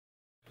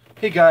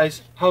Hey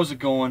guys, how's it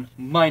going?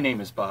 My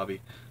name is Bobby,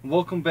 and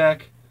welcome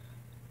back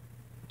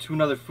to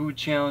another food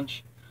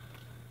challenge.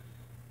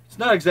 It's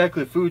not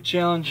exactly a food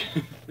challenge.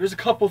 There's a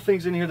couple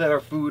things in here that are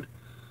food,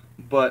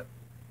 but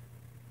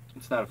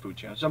it's not a food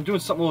challenge. I'm doing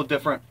something a little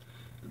different.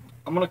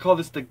 I'm gonna call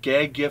this the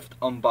gag gift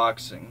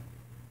unboxing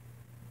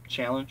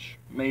challenge,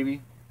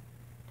 maybe.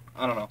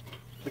 I don't know.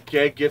 The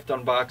gag gift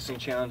unboxing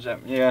challenge.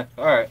 Yeah,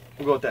 alright,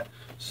 we'll go with that.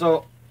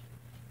 So,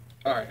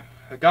 alright,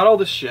 I got all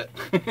this shit.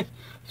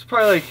 It's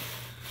probably like,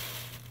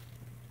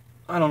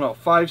 I don't know,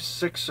 5,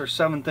 6, or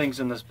 7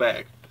 things in this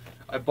bag.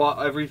 I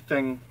bought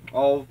everything,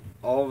 all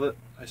of it.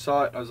 I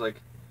saw it, I was like,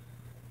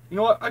 you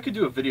know what, I could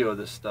do a video of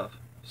this stuff.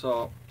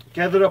 So,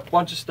 gathered up a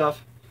bunch of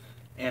stuff,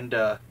 and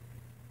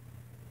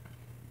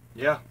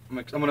yeah,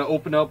 I'm gonna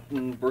open up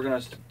and we're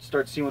gonna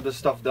start seeing what this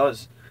stuff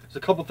does. There's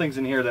a couple things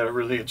in here that are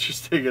really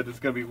interesting and it's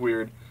gonna be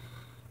weird.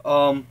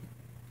 And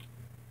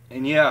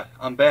yeah,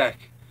 I'm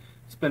back.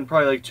 It's been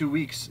probably like 2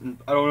 weeks, and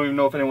I don't even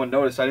know if anyone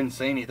noticed. I didn't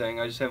say anything.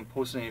 I just haven't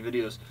posted any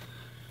videos.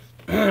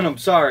 And I'm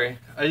sorry.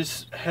 I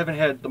just haven't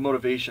had the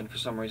motivation for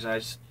some reason. I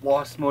just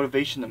lost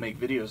motivation to make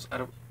videos. I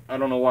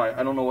don't know why.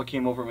 I don't know what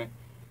came over me.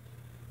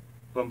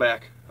 But I'm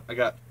back. I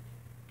got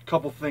a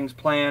couple things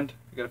planned.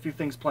 I got a few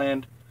things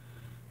planned.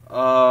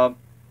 And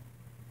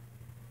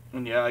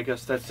yeah, I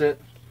guess that's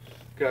it.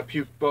 Got a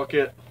puke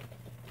bucket,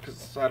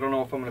 because I don't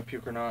know if I'm going to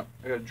puke or not.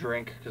 I got a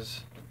drink,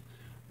 because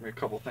there's a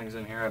couple things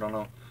in here, I don't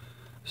know.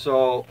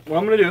 So, what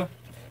I'm going to do,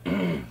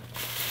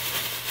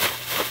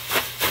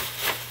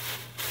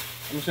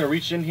 I'm just going to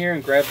reach in here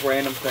and grab a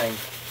random thing.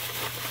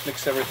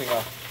 Mix everything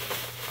up.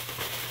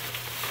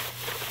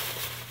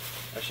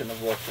 I shouldn't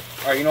have looked.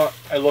 Alright, you know what?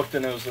 I looked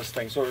and it was this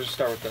thing, so we'll just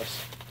start with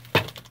this.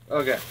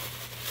 Okay.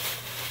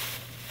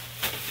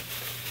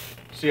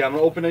 So yeah, I'm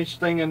going to open each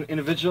thing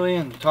individually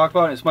and talk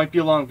about it. This might be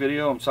a long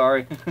video, I'm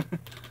sorry.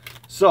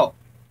 So,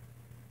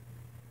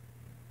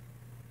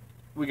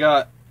 we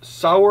got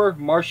sour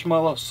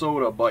marshmallow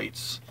soda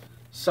bites.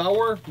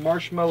 Sour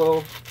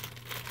marshmallow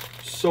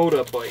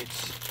soda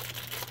bites.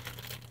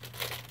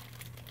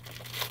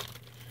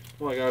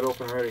 Oh, I got it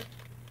open already.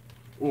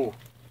 Ooh,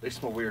 they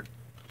smell weird.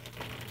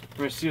 We're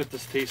going to see what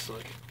this tastes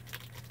like.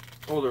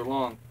 Oh, they're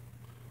long.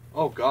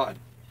 Oh, God.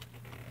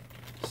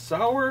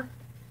 Sour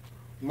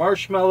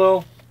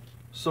marshmallow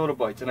soda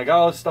bites. And I got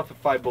all this stuff at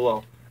Five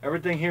Below.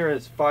 Everything here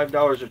is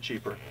 $5 or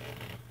cheaper.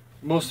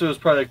 Most of it was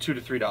probably like $2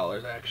 to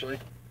 $3, actually.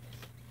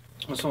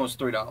 This one was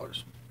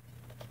 $3.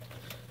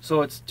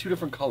 So it's 2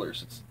 different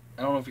colors.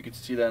 I don't know if you can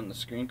see that on the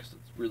screen because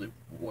it's really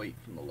white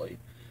from the light.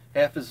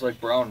 Half is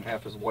like brown and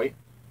half is white.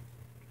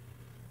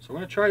 So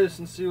we're going to try this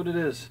and see what it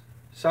is.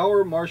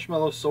 Sour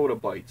marshmallow soda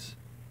bites.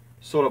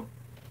 Soda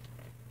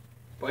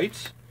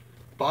bites?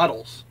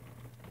 Bottles.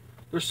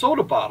 They're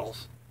soda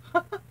bottles.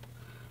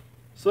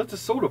 So that's a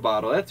soda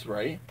bottle, that's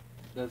right.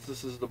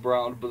 This is the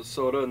brown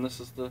soda and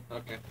this is the...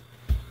 Okay.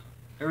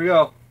 Here we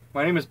go.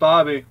 My name is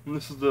Bobby and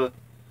this is the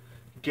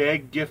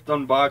gag gift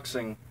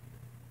unboxing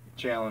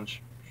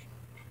challenge.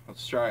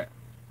 Let's try it.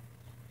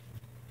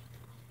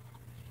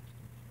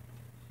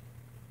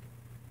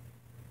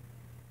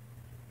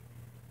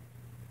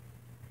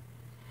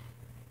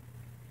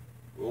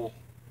 Oh.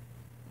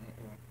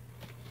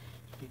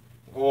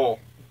 Oh.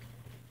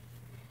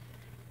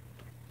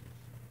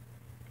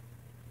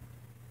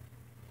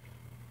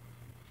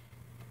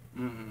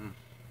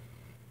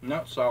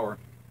 Not sour.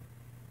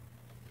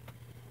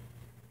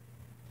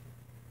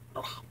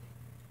 Ugh.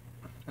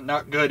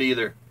 Not good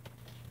either.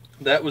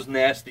 That was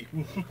nasty.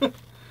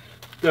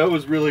 That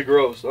was really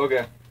gross.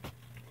 Okay.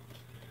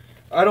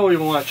 I don't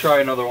even want to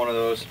try another one of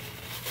those.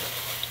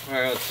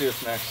 Alright, let's see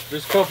what's next.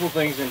 There's a couple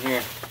things in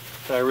here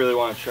that I really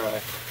want to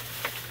try.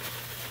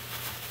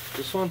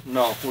 This one?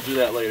 No, we'll do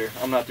that later.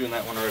 I'm not doing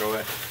that one right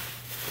away.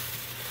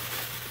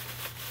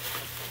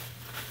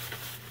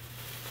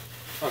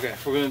 Okay,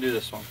 we're going to do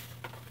this one.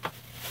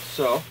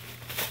 So,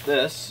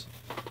 this,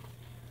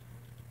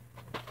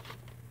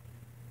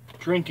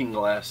 drinking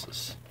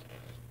glasses.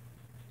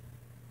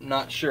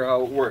 Not sure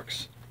how it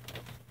works.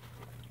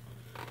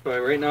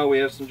 But right now we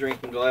have some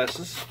drinking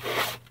glasses.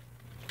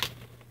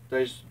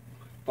 I just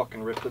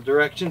fucking ripped the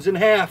directions in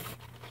half.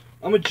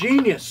 I'm a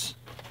genius.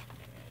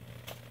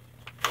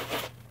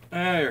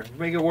 There,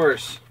 make it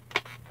worse.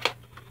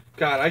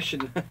 God, I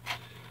should...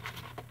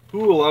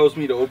 Who allows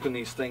me to open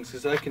these things?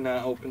 Because I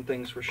cannot open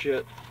things for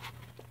shit.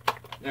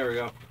 There we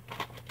go.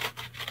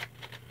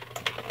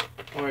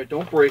 Alright,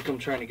 don't break them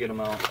trying to get them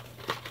out.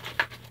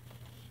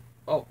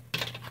 Oh,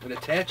 it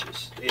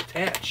attaches. They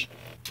attach.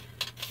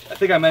 I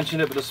think I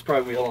mentioned it, but this is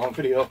probably a long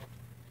video.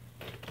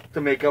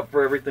 To make up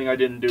for everything I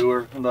didn't do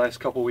in the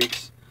last couple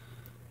weeks.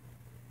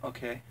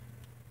 Okay.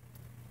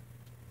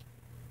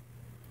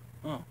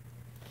 Oh.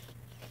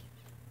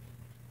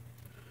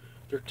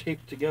 They're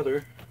taped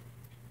together.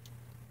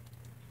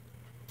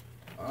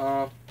 Do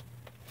I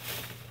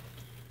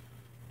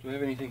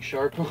have anything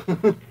sharp?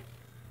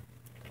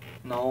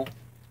 No.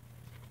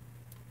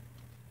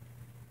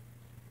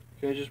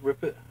 Can I just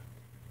rip it?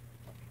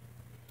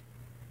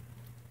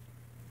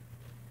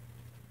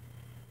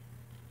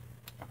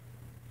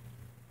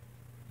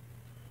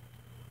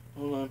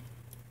 Hold on.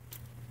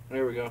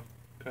 There we go.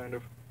 Kind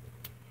of.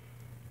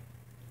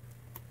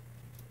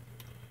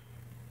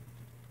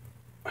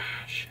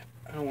 Ah, shit.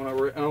 I don't want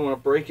to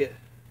break it.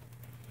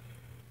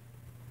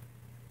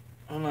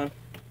 Hold on.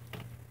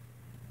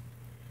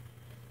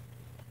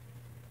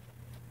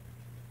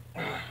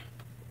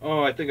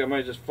 Oh, I think I might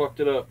have just fucked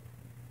it up.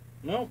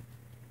 No.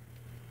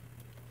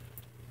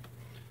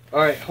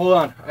 Alright, hold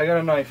on. I got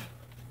a knife.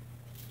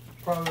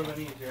 Probably would have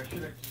been easier. I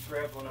should have just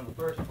grabbed one in the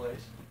first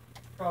place.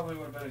 Probably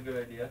would have been a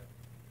good idea.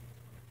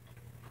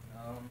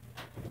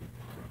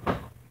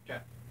 Okay.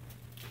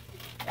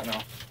 I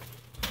know.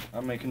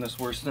 I'm making this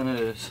worse than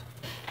it is.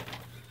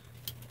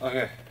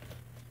 Okay.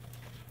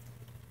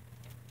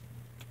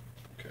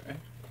 Okay.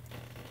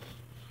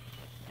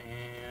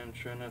 And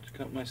try not to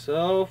cut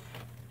myself.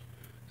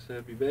 Because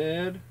that'd be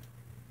bad.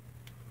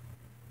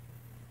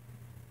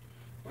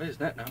 Why is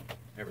that now?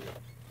 There we go.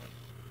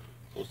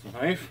 Close the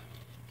knife.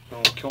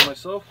 Don't kill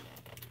myself.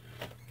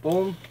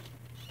 Boom.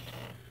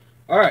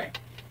 Alright.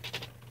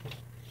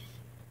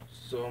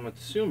 So I'm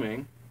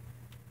assuming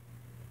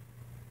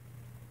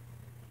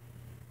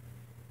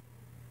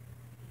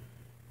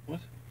what?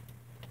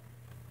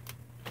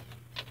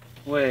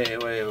 Wait.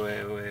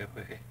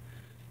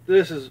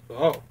 This is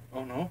oh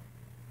no.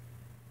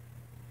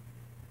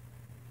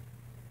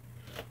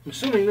 I'm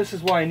assuming this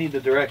is why I need the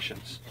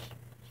directions.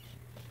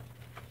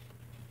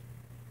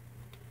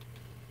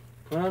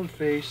 Put on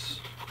face.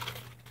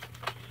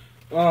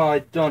 Oh, I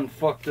done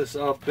fucked this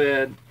up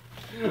bad.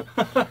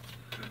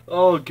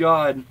 Oh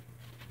God.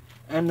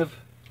 End of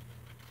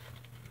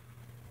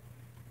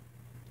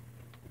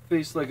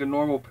face like a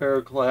normal pair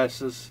of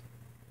glasses.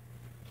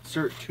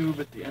 Insert tube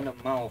at the end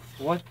of mouth.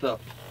 What the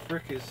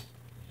frick is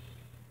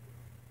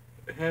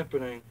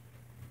happening?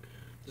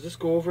 Does this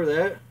go over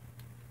that?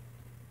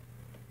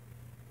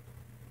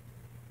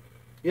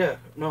 Yeah,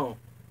 no.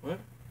 What?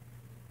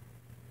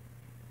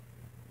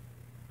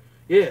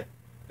 Yeah,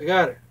 I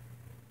got it.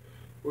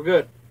 We're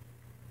good.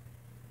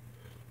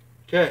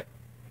 Okay.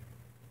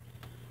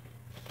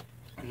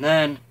 And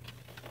then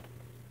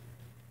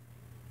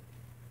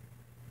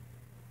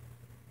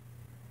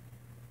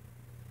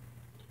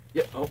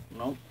yeah, oh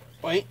no.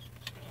 Wait.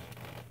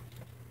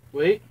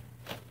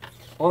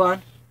 Hold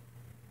on.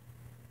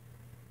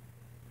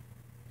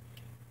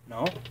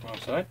 No, wrong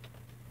side.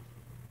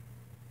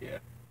 Yeah.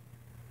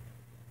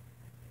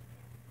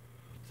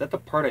 Is that the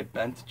part I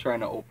bent trying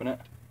to open it?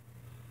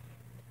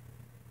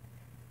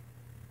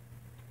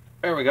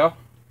 There we go.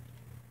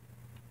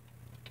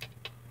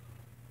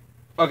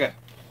 Okay.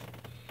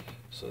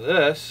 So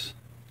this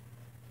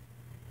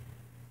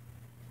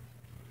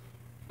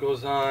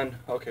goes on.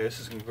 Okay, this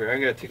is gonna be weird. I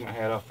gotta take my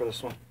hat off for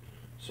this one.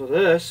 So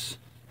this.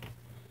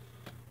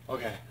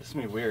 Okay, this is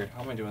gonna be weird.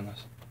 How am I doing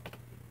this?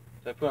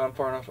 Did I put it on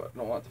far enough? I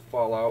don't want it to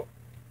fall out.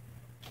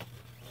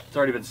 It's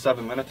already been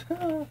 7 minutes.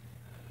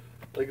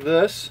 Like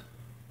this.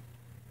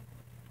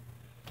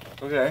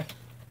 Okay.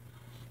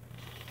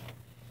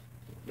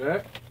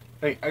 There.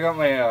 Hey, I got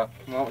my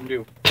Mountain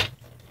Dew.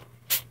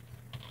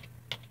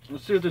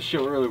 Let's see if this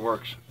shit really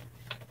works.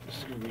 This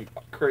is gonna be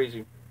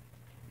crazy.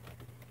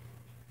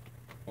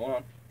 Hold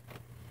on.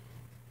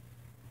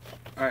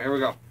 Alright, here we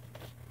go.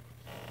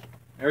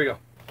 Here we go.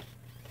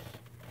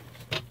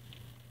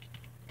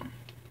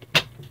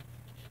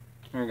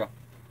 Here we go.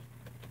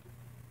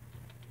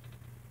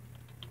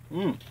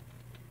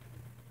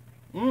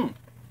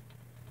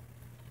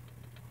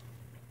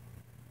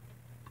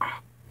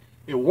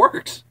 It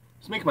works.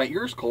 It's making my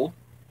ears cold.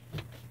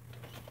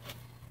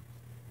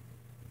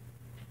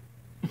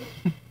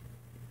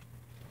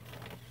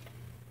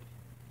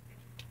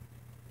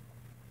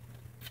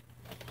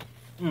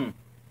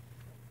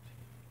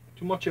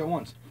 Too much at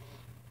once.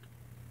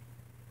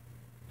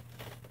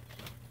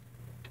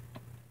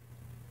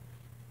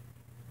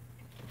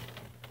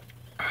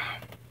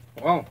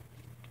 Wow.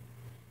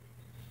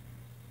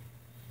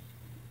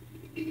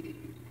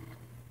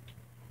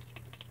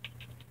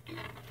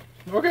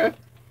 Okay.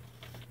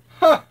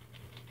 Huh.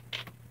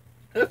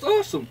 That's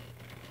awesome.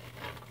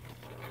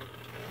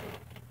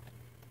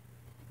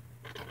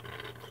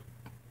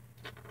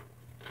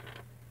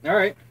 All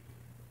right.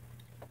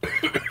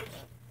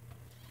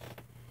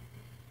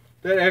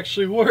 That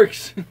actually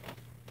works.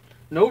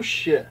 No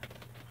shit.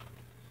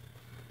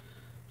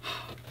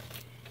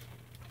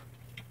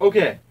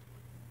 Okay.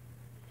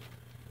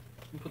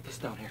 Let me put this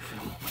down here for a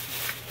moment.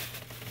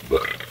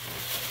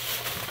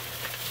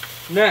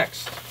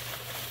 Next.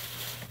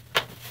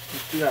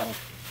 Let's do that one.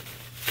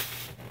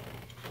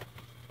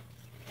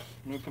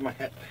 Let me put my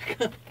hat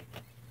back.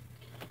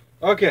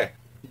 Okay.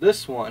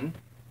 This one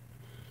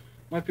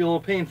might be a little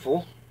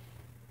painful.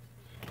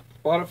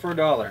 Bought it for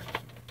 $1.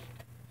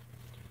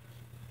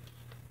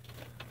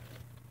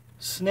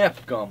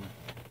 Snap gum.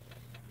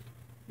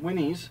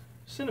 Winnie's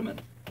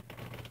cinnamon.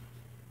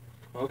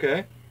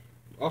 Okay.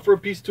 Offer a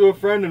piece to a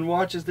friend and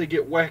watch as they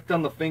get whacked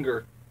on the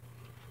finger.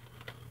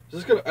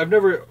 Is this gonna? I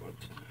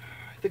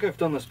think I've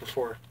done this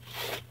before.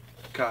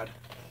 God.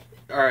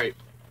 Alright.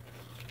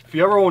 If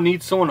you ever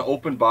need someone to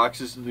open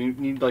boxes, you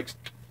need, like,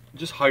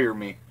 just hire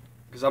me.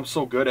 because I'm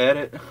so good at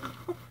it.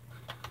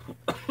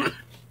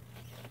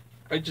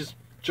 I just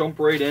jump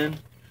right in.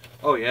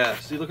 Oh yeah,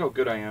 see, look how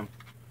good I am.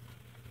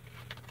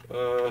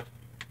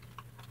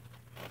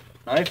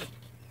 Knife.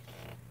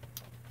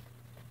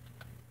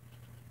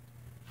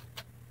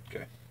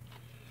 Okay.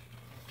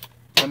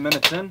 10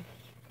 minutes in.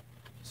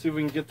 See if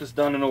we can get this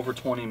done in over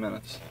 20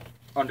 minutes.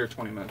 Under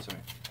 20 minutes, I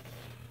mean.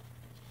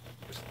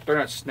 Just better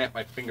not snap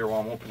my finger while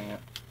I'm opening it.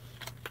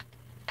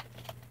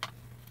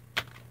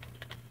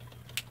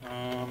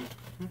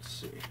 Let's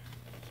see.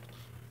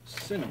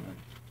 Cinnamon.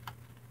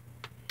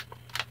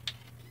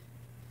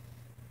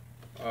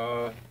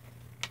 Kind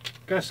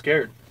of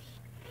scared.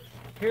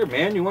 Here,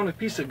 man, you want a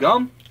piece of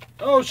gum?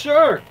 Oh,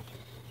 sure.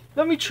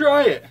 Let me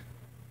try it.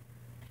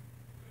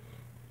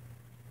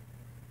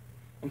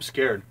 I'm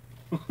scared.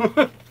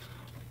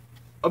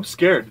 I'm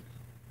scared.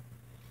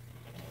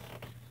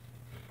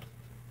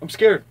 I'm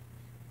scared.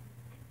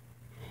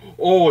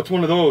 Oh, it's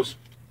one of those.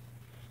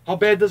 How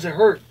bad does it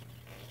hurt?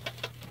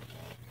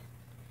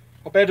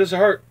 How bad does it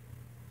hurt?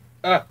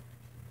 Ah.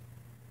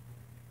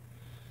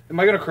 Am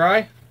I gonna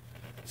cry?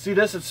 See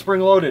this? It's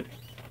spring loaded.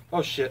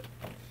 Oh shit.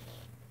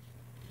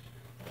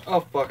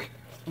 Oh fuck.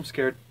 I'm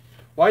scared.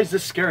 Why is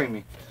this scaring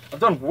me? I've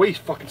done way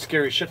fucking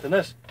scary shit than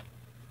this.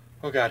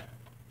 Oh god.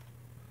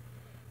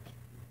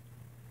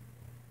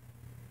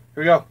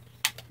 Here we go.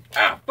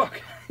 Ah,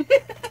 fuck.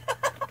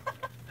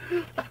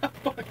 Ah,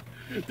 fuck.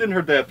 It didn't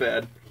hurt that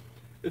bad.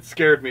 It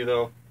scared me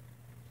though.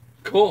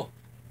 Cool.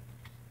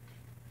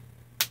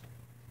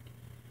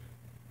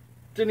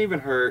 Didn't even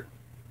hurt.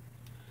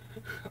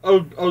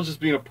 I was just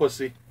being a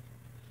pussy.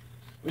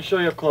 Let me show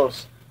you up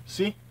close.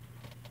 See?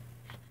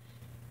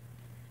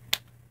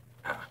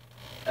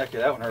 Okay,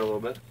 that one hurt a little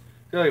bit.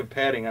 Got like a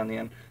padding on the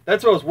end.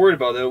 That's what I was worried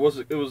about. That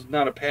it was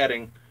not a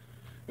padding.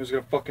 It was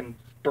gonna fucking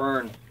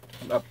burn.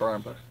 Not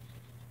burn, but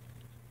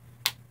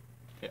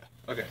yeah.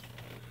 Okay.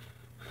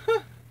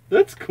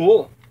 That's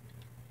cool.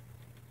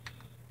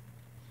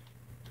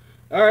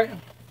 All right.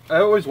 I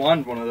always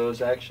wanted one of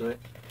those actually.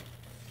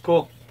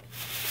 Cool.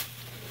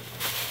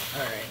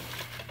 All right.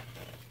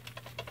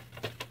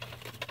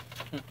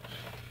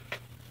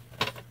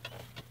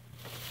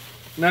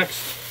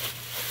 Next.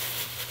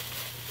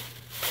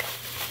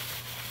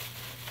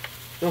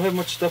 Don't have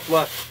much stuff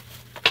left.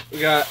 We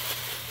got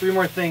 3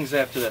 more things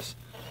after this.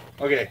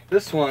 Okay,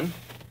 this one's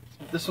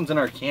in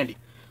our candy.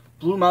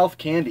 Blue mouth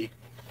candy.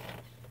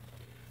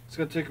 It's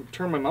gonna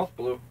turn my mouth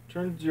blue.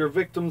 Turn your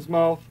victim's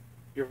mouth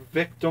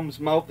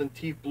and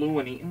teeth blue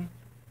when eaten.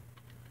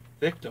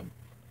 Victim.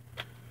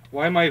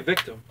 Why am I a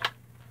victim?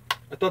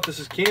 I thought this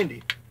is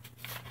candy.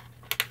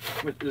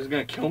 What, is it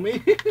gonna kill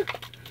me?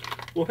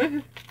 What?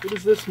 What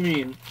does this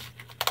mean?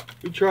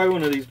 We try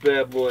one of these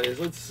bad boys.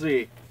 Let's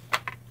see.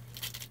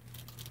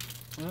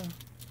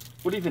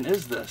 What even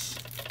is this?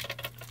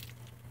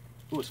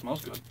 Ooh, it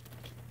smells good.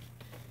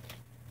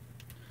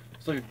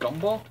 It's like a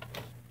gumball.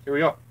 Here we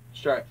go.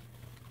 Let's try it.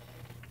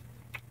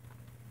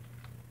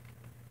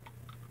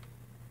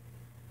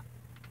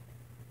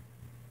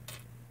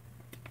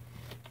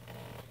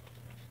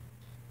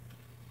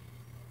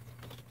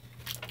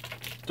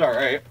 It's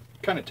alright.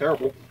 Kind of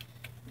terrible.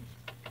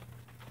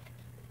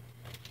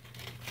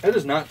 That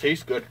does not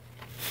taste good.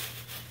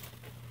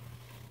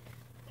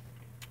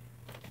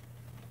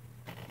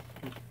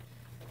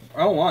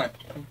 I don't want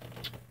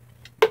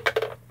it.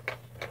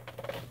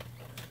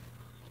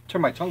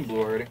 Turn my tongue blue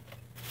already.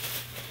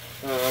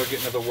 Getting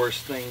to the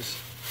worst things.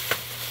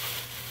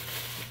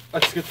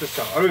 Let's get this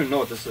out. I don't even know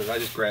what this is. I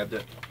just grabbed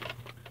it.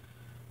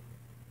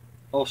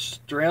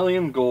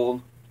 Australian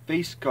Gold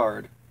Face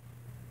Guard.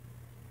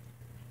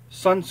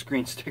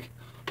 Sunscreen stick.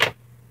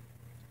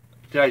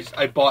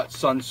 I bought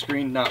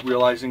sunscreen not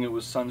realizing it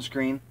was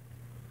sunscreen.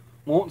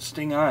 Won't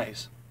sting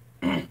eyes.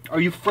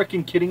 Are you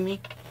freaking kidding me?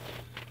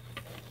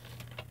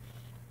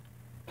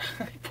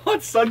 I bought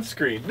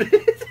sunscreen.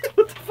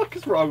 What the fuck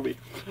is wrong with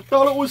me? I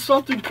thought it was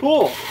something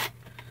cool.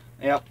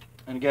 Yep.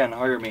 And again,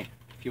 hire me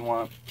if you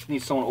want.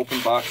 Need someone to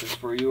open boxes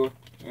for you or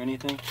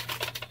anything.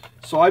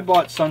 So I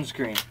bought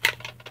sunscreen.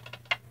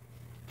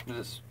 What is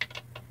this?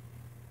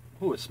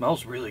 Ooh, it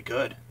smells really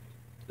good.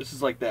 This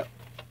is like that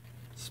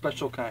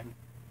special kind.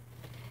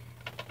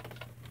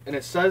 And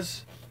it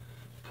says,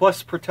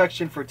 plus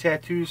protection for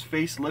tattoos,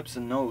 face, lips,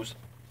 and nose.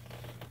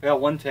 I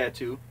got one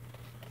tattoo,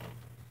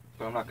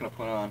 but I'm not going to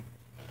put it on.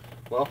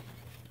 Well,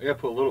 I got to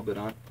put a little bit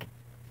on.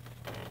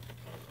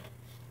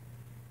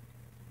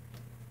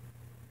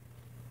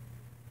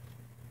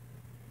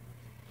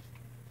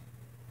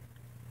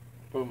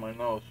 Put it in my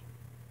nose.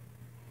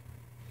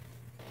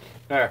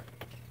 There.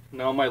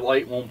 Now my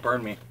light won't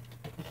burn me.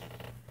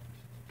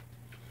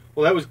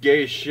 Well, that was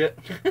gay as shit.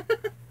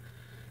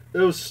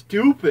 That was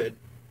stupid.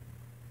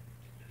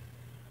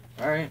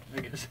 Alright, I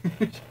guess.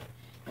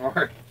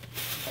 Alright.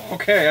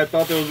 Okay, I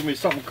thought there was going to be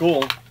something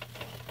cool.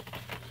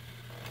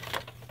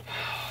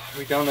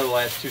 We're down to the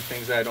last 2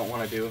 things that I don't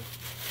want to do.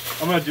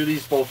 I'm going to do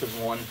these both as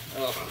one.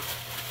 Ugh.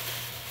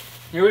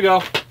 Here we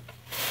go.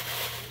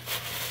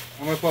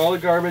 I'm going to put all the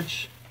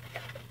garbage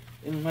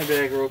in my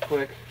bag real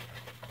quick.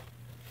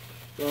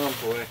 Oh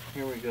boy,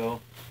 here we go.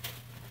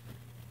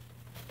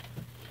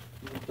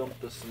 Let me dump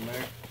this in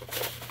there.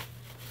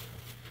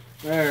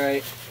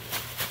 Alright,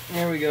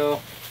 here we go.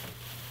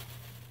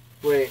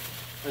 Wait,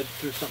 I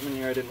threw something in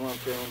here I didn't want to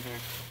throw in here.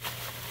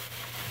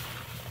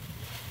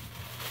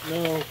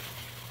 No.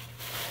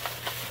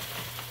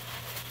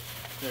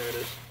 There it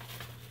is.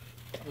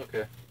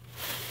 Okay.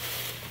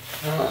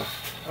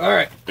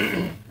 Alright,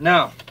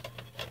 now,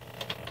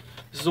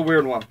 this is a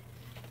weird one.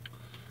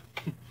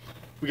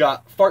 We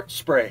got fart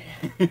spray.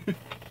 We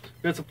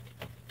got some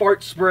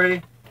fart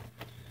spray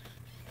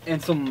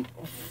and some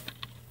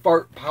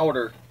fart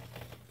powder.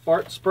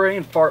 Fart spray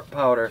and fart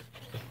powder.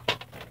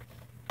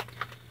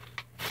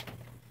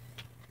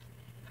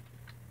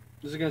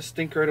 Is it gonna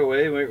stink right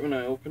away? Wait, when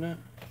I open it?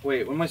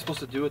 Wait, what am I supposed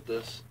to do with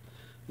this?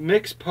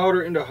 Mix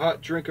powder into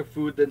hot drink of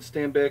food, then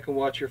stand back and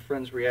watch your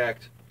friends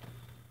react.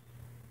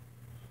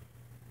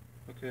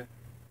 Okay.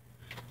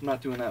 I'm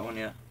not doing that one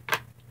yet.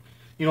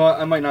 You know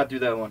what? I might not do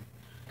that one.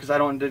 Because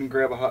didn't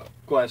grab a hot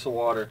glass of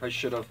water. I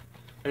should have.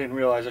 I didn't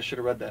realize I should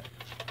have read that.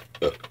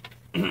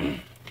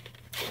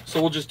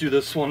 So we'll just do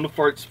this one, the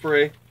fart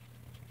spray.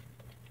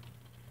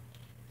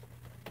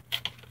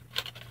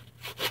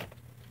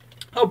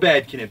 How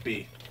bad can it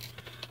be?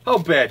 How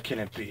bad can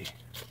it be?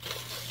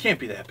 Can't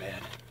be that bad.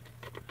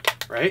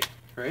 Right?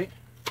 Right?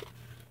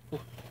 Oh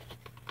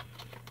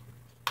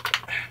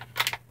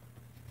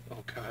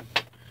God.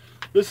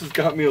 This has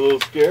got me a little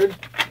scared.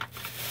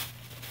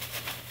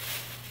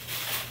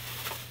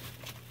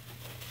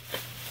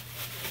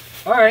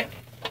 Alright.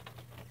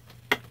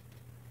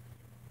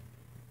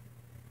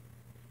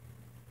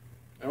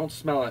 I don't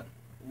smell it.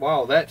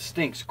 Wow, that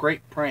stinks.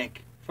 Great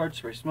prank. Fart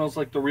spray smells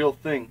like the real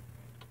thing.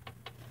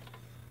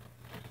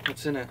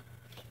 What's in it?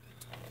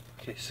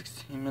 Okay,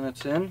 16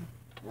 minutes in.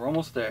 We're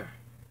almost there.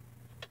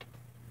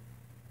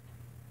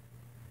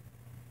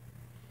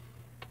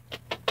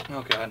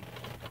 Oh God.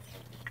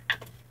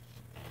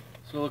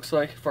 So it looks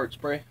like fart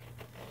spray.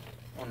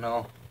 Oh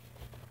no.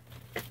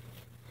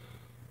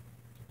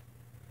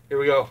 Here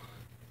we go.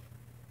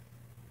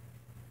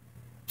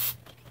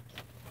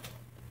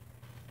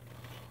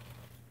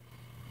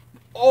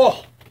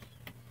 Oh!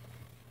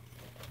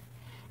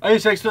 I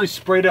just accidentally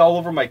sprayed it all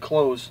over my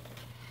clothes.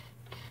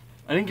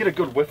 I didn't get a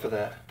good whiff of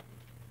that.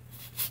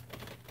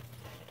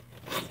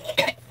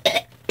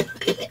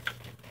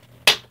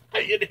 I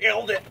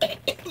inhaled it.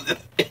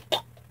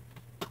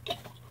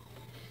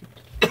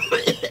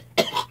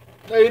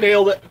 I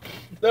inhaled it.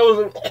 That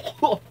was an...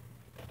 Oh.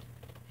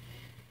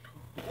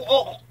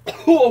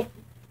 Oh.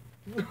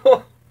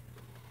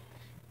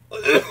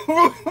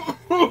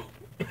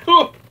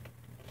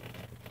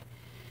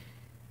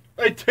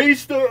 I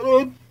taste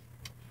it.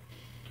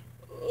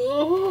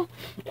 Oh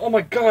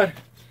my God.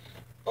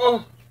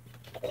 Oh.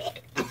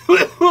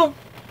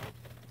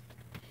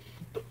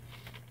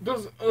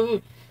 Does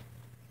what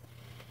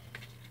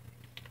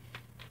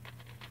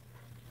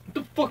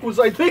the fuck was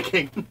I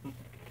thinking?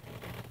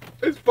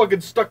 It's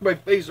fucking stuck my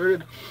face right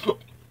in.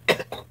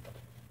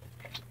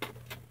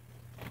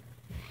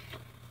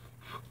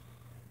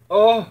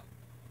 Oh,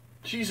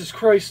 Jesus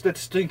Christ, that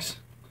stinks.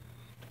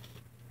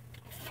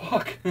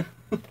 Fuck.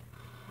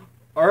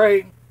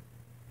 Alright.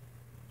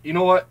 You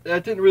know what?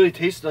 That didn't really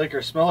taste like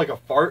or smell like a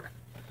fart.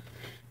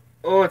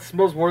 Oh, it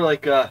smells more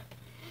like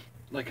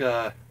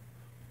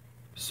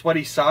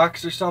sweaty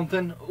socks or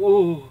something.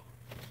 Ooh.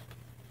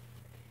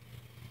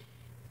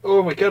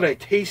 Oh my God, I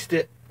taste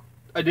it.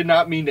 I did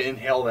not mean to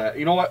inhale that.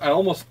 You know what? I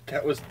almost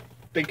was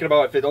thinking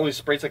about if it only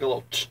sprays like a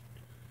little,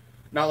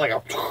 not like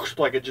a,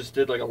 like it just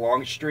did like a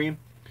long stream.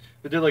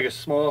 If it did like a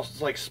small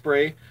like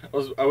spray,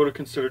 I would have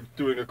considered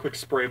doing a quick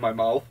spray in my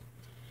mouth.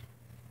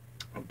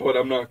 But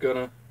I'm not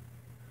gonna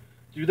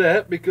do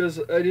that because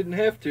I didn't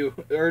have to.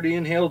 I already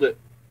inhaled it.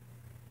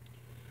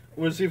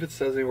 I want to see if it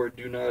says anywhere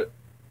do not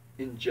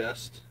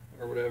ingest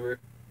or whatever.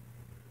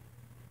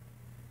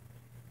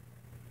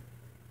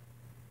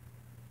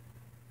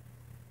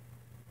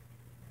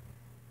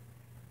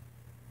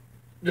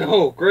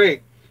 Oh,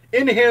 great.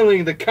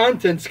 Inhaling the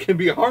contents can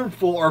be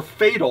harmful or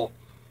fatal.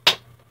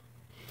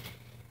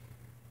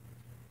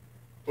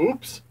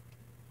 Oops.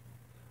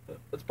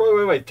 That's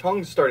probably why my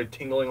tongue started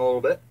tingling a little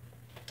bit.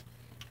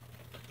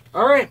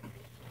 Alright.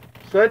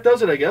 So that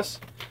does it, I guess.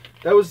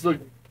 That was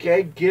the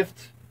gag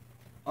gift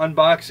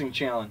unboxing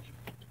challenge.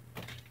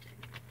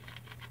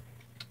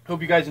 Hope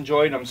you guys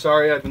enjoyed. I'm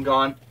sorry I've been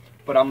gone,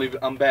 but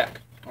I'm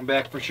back. I'm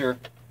back for sure.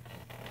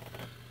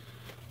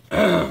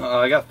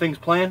 I got things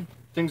planned.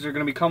 Things are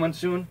going to be coming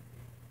soon.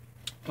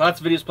 Lots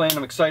of videos planned.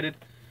 I'm excited.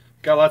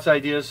 Got lots of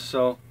ideas,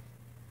 so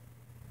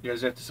you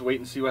guys have to wait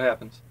and see what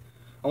happens.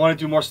 I want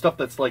to do more stuff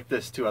that's like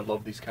this too. I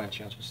love these kind of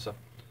challenges. So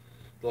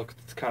look,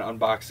 it's kind of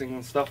unboxing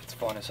and stuff. It's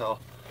fun as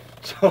hell.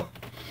 So,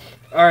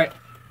 all right.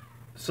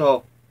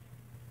 So,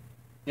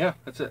 yeah,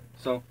 that's it.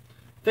 So,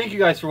 thank you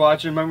guys for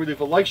watching. Remember, leave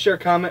a like, share,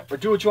 comment, or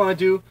do what you want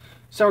to do.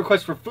 Send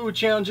requests for food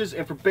challenges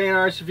and for band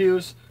arts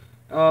reviews.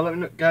 Let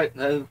me know, guys.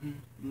 I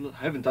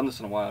haven't done this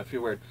in a while. I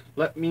feel weird.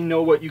 Let me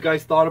know what you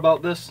guys thought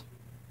about this.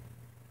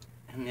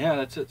 And yeah,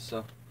 that's it.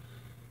 So,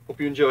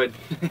 hope you enjoyed.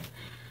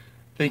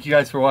 Thank you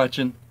guys for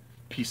watching.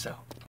 Peace out.